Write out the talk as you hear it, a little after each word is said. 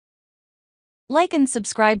Like and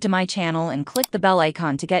subscribe to my channel and click the bell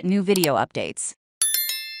icon to get new video updates.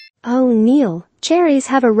 Oneil, Cherries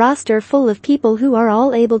have a roster full of people who are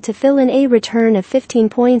all able to fill in. A return of 15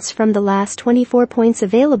 points from the last 24 points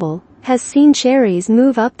available has seen Cherries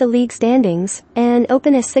move up the league standings and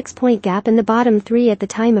open a 6-point gap in the bottom 3 at the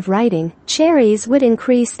time of writing. Cherries would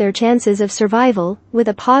increase their chances of survival with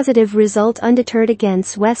a positive result undeterred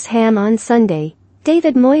against West Ham on Sunday.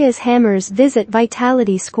 David Moyes' Hammers visit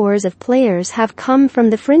vitality scores of players have come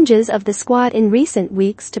from the fringes of the squad in recent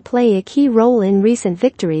weeks to play a key role in recent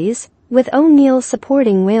victories, with Oneil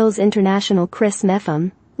supporting Wales international Chris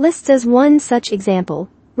Mepham lists as one such example.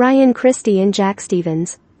 Ryan Christie and Jack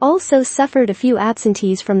Stevens also suffered a few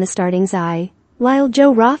absentees from the starting side, while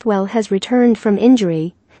Joe Rothwell has returned from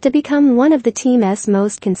injury to become one of the team's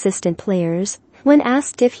most consistent players. When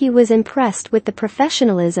asked if he was impressed with the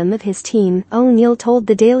professionalism of his team, Oneil told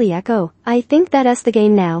the Daily Echo, "I think that's the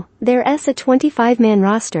game now. There's a 25-man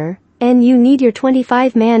roster, and you need your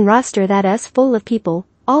 25-man roster that's full of people,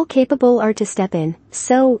 all capable are to step in.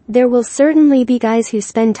 So, there will certainly be guys who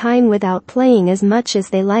spend time without playing as much as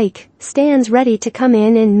they like, stands ready to come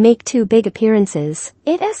in and make 2 big appearances.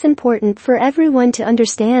 It's important for everyone to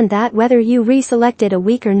understand that whether you reselected a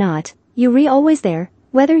week or not, you're always there.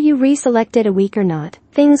 Whether you reselected a week or not,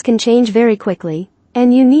 things can change very quickly,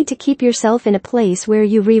 and you need to keep yourself in a place where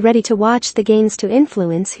you're ready to watch the games to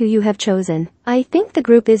influence who you have chosen. I think the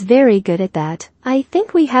group is very good at that. I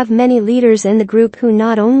think we have many leaders in the group who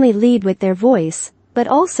not only lead with their voice, but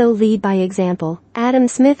also lead by example. Adam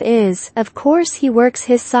Smith is, of course he works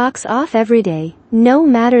his socks off every day, no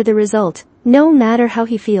matter the result, no matter how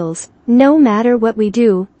he feels, no matter what we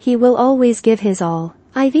do, he will always give his all.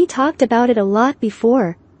 I've talked about it a lot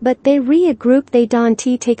before, but they a group they don't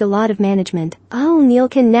take a lot of management.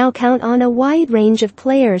 Oneil can now count on a wide range of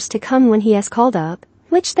players to come when he is called up,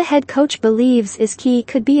 which the head coach believes is key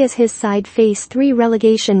could be as his side face 3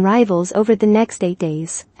 relegation rivals over the next 8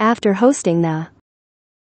 days. After hosting the